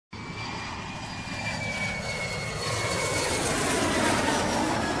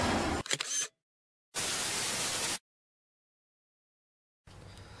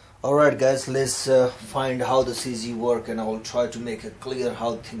Alright guys, let's find how the CZ work, and I will try to make it clear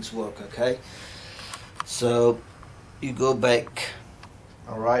how things work. Okay, so you go back.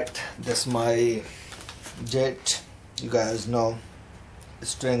 Alright, that's my jet. You guys know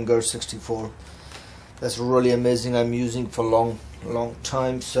Stranger 64. That's really amazing. I'm using for long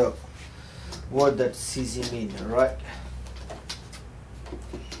time. So what that CZ mean? Alright,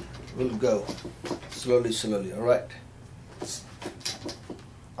 we'll go slowly. Alright,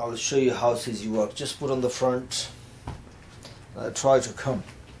 I will show you how CZ works. Just put on the front. Try to come.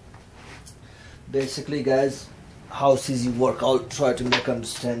 Basically, guys, how CZ work. I'll try to make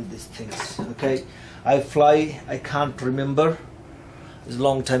understand these things. Okay, I fly. I can't remember. It's a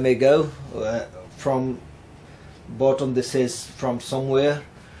long time ago. From bottom this says from somewhere,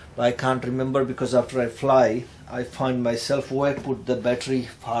 but I can't remember because after I fly, I find myself where I put the battery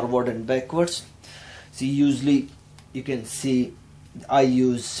forward and backwards. See, usually you can see I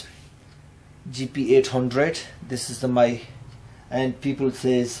use GP800. This is my, and people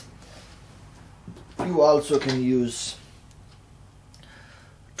says you also can use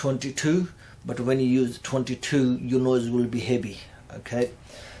 22, but when you use 22 you know it will be heavy. Okay,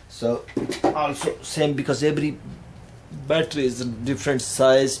 so also same because every battery is a different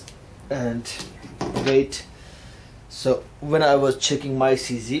size and weight. So when I was checking my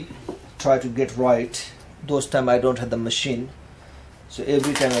CZ, try to get right. Those time I don't have the machine, so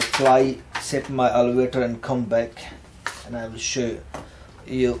every time I fly, set my elevator and come back, and I will show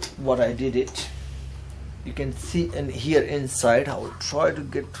you what I did it. You can see in here inside. I will try to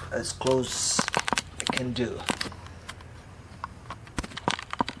get as close I can do.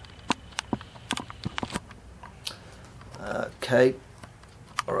 Okay,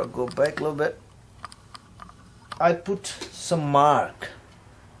 or I'll go back a little bit. I put some mark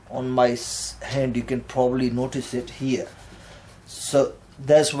on my hand. You can probably notice it here. So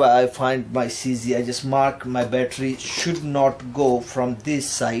that's why I find my CZ. I just mark my battery should not go from this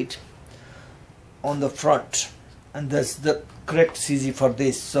side on the front, and that's the correct CZ for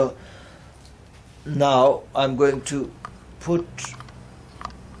this. So now I'm going to put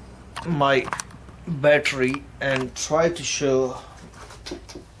my battery and try to show.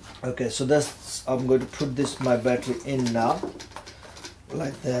 Okay, so that's, I'm going to put this my battery in now,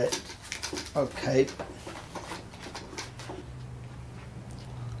 like that. Okay,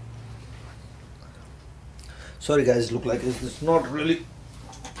 sorry guys, look like it's not really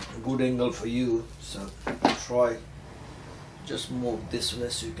a good angle for you, so try just move this way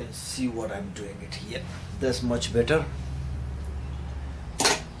so you can see what I'm doing it here. That's much better.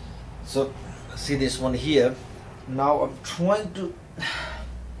 So see this one here. Now I'm trying to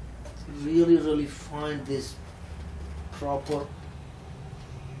really find this proper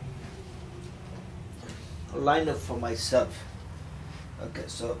lineup for myself. Okay,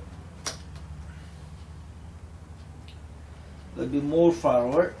 so a little bit more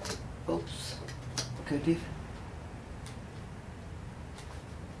forward. Oops. Okay, Dave.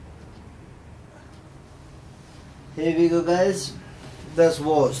 Here we go, guys. That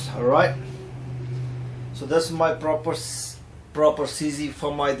was alright. So that's my proper CZ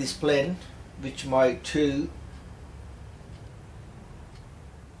for my this plane, which my two.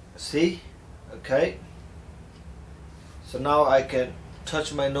 See, okay. So now I can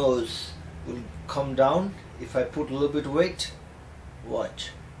touch my nose. Will come down if I put a little bit weight.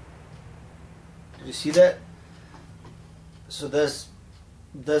 Watch. Did you see that? So that's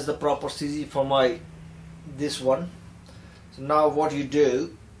the proper CZ for my this one. So now what you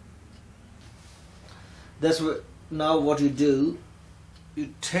do, now what you do,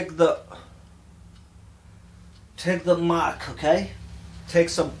 you take the mark. Okay, take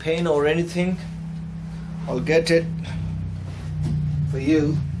some pen or anything. I'll get it for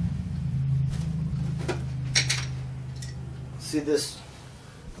you. See this,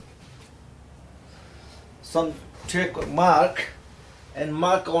 some take a mark and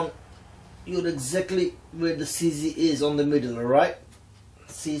mark on you exactly where the CZ is on the middle. Alright,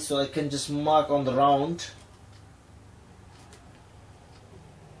 see, so I can just mark on the round.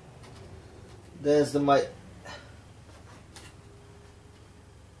 There's my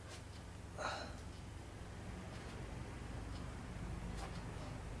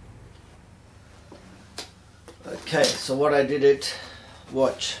okay, so what I did it,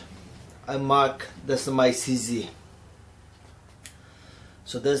 watch, I mark, that's my CZ.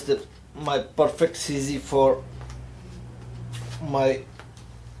 So that's my perfect CZ for my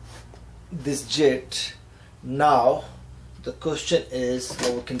this jet. Now the question is,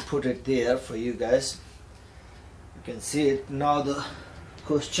 or we can put it there for you guys, you can see it. Now the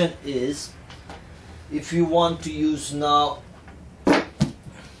question is, if you want to use now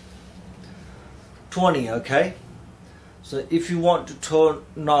 20. Okay, so if you want to turn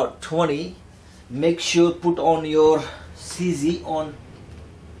now 20, make sure put on your CZ on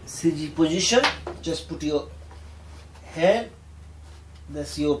CG position. Just put your hand,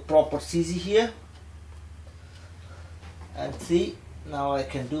 that's your proper CZ here, and see, now I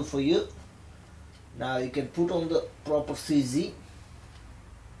can do for you. Now you can put on the proper CZ.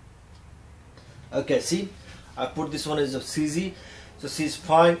 Okay, see, I put this one as a CZ, so see, it's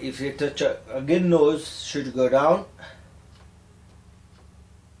fine. If you touch again, nose should go down.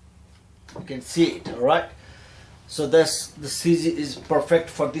 You can see it. All right, so that's the CZ is perfect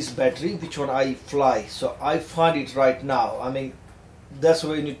for this battery, which one I fly. So I find it right now. I mean, that's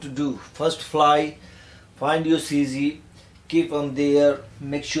what you need to do. First fly, find your CZ, keep on there,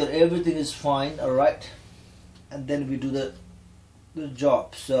 make sure everything is fine. All right, and then we do the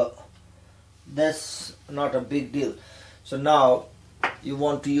job. So that's not a big deal. So now you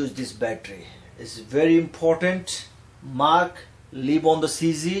want to use this battery. It's very important. Mark, leave on the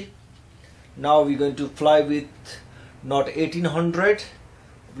CZ. Now we're going to fly with not 1800,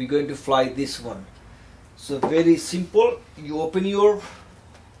 we're going to fly this one. So very simple. You open your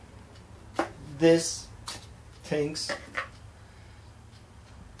this things,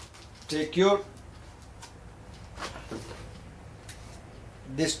 take your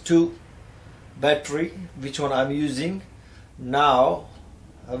this two battery, which one I'm using now.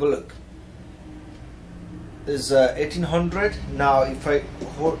 Have a look. Is 1800. Now if I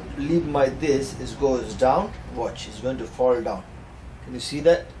leave my this, it goes down. Watch, it's going to fall down. Can you see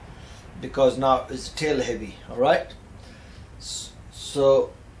that? Because now it's tail heavy. All right,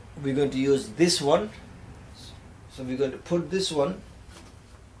 so we're going to use this one. So we're going to put this one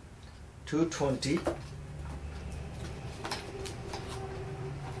 220.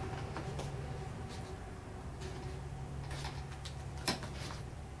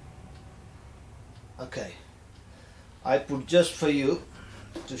 Okay, I put just for you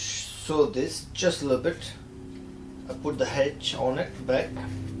to show this just a little bit. I put the hedge on it back.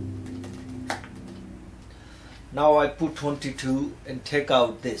 Now I put 22 and take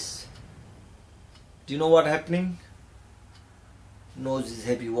out this. Do you know what happening? Nose is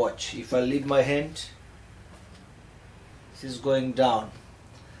heavy. Watch, if I leave my hand, this is going down,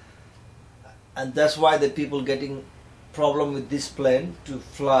 and that's why the people getting problem with this plane to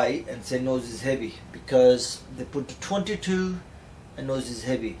fly and say nose is heavy, because they put 22 and nose is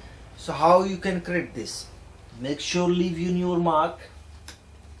heavy. So how you can correct this? Make sure leave in your mark.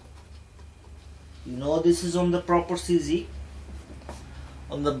 You know this is on the proper CZ,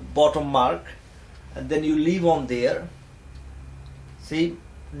 on the bottom mark, and then you leave on there. See,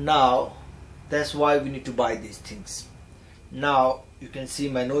 now that's why we need to buy these things. Now you can see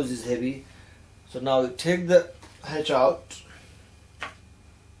my nose is heavy, so now you take the hatch out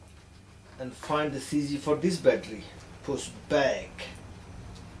and find the CZ for this battery. Push back.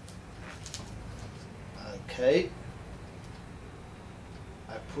 Okay,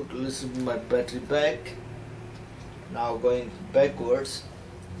 I put a little bit my battery back. Now going backwards,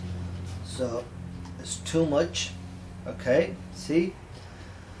 so it's too much. Okay, see,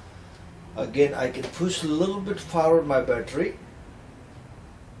 again I can push a little bit forward my battery.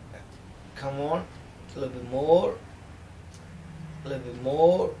 Come on, a little bit more, a little bit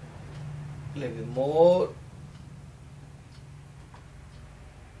more, a little bit more.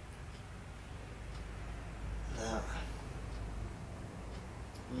 Now,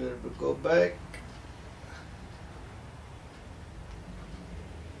 a little bit go back.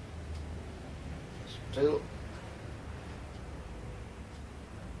 Still.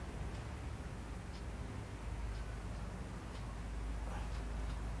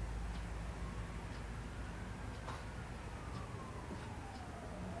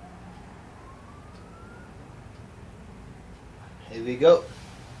 Here we go.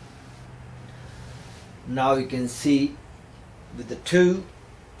 Now you can see with the two,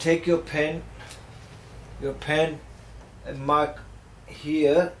 take your pen and mark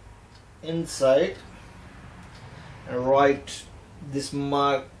here inside and write this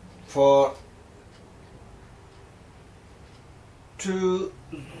mark for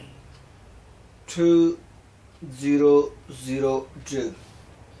 22002.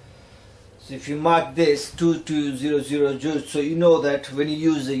 So if you mark this 22002, so you know that when you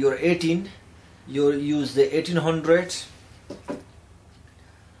use your 18, you use the 1800,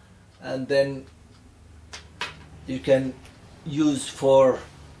 and then you can use for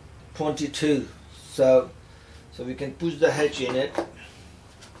 22. So we can push the hatch in it.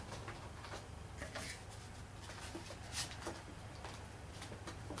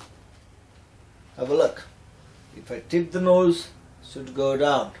 Have a look. If I tip the nose, it should go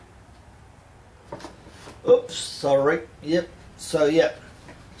down. oops, sorry. Yep. So yeah,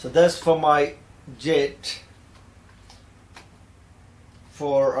 so that's for my jet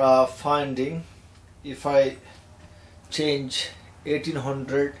for finding. If I change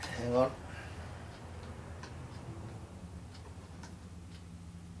 1800, hang on,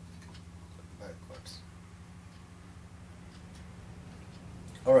 backwards.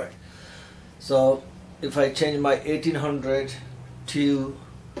 All right, so if I change my 1800 to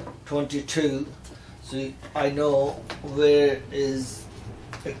 22, so I know where is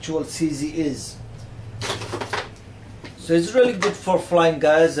actual CZ is. So it's really good for flying,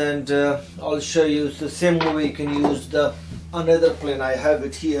 guys, and I'll show you the same way you can use the another plane. I have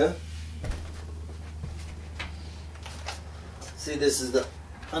it here. See, this is the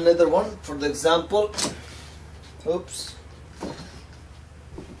another one for the example. Oops.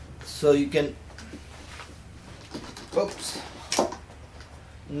 So you can, oops,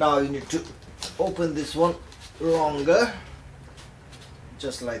 now you need to open this one longer,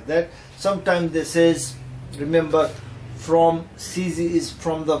 just like that. Sometimes this is, remember, from CZ is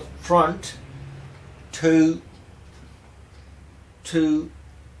from the front to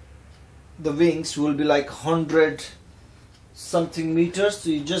the wings will be like 100 something meters.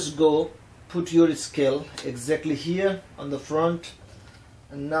 So you just go put your scale exactly here on the front,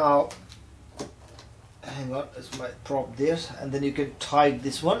 and now hang on, it's my prop there, and then you can tie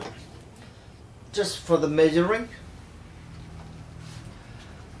this one just for the measuring,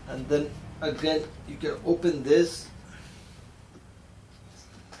 and then again you can open this.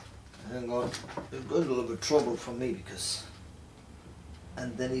 Hang on, it's going a little bit trouble for me because,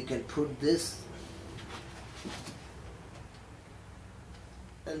 and then you can put this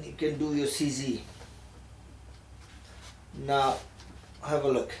and you can do your CZ. Now have a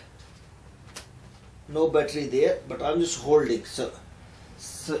look, no battery there, but I'm just holding, so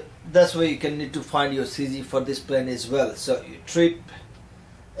that's where you can need to find your CZ for this plane as well. So your trip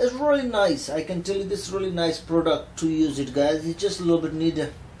is really nice. I can tell you, this is really nice product to use it, guys. You just a little bit need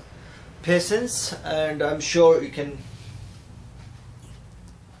patience, and I'm sure you can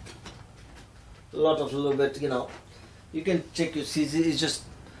a little bit, you know, you can check your CZ. It's just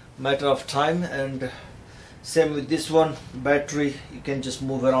matter of time. And same with this one, battery, you can just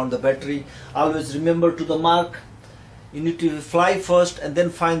move around the battery. Always remember to the mark, you need to fly first and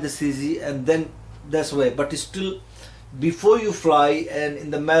then find the CZ, and then that's way. But it's still, before you fly, and in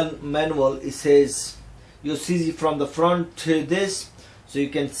the manual it says your CZ from the front to this. So you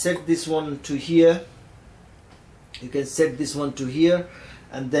can set this one to here, you can set this one to here,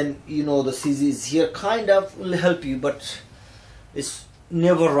 and then you know the CZ is here. Kind of will help you, but it's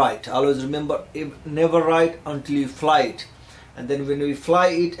never right. Always remember, never right until you fly it. And then when we fly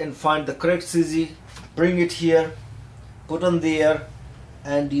it and find the correct CZ, bring it here, put on there,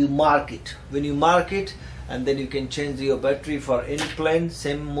 and you mark it. When you mark it, and then you can change your battery for any plane.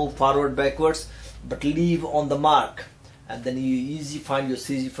 Same, move forward, backwards, but leave on the mark, and then you easy find your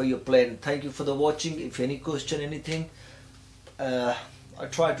CZ for your plane. Thank you for the watching. If any question, anything, I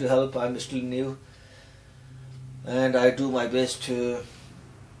try to help. I'm still new, and I do my best to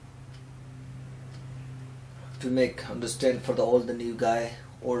make understand for all the new guy.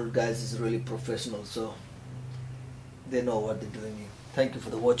 Old guys is really professional, so they know what they're doing. Thank you for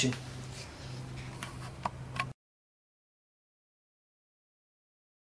the watching.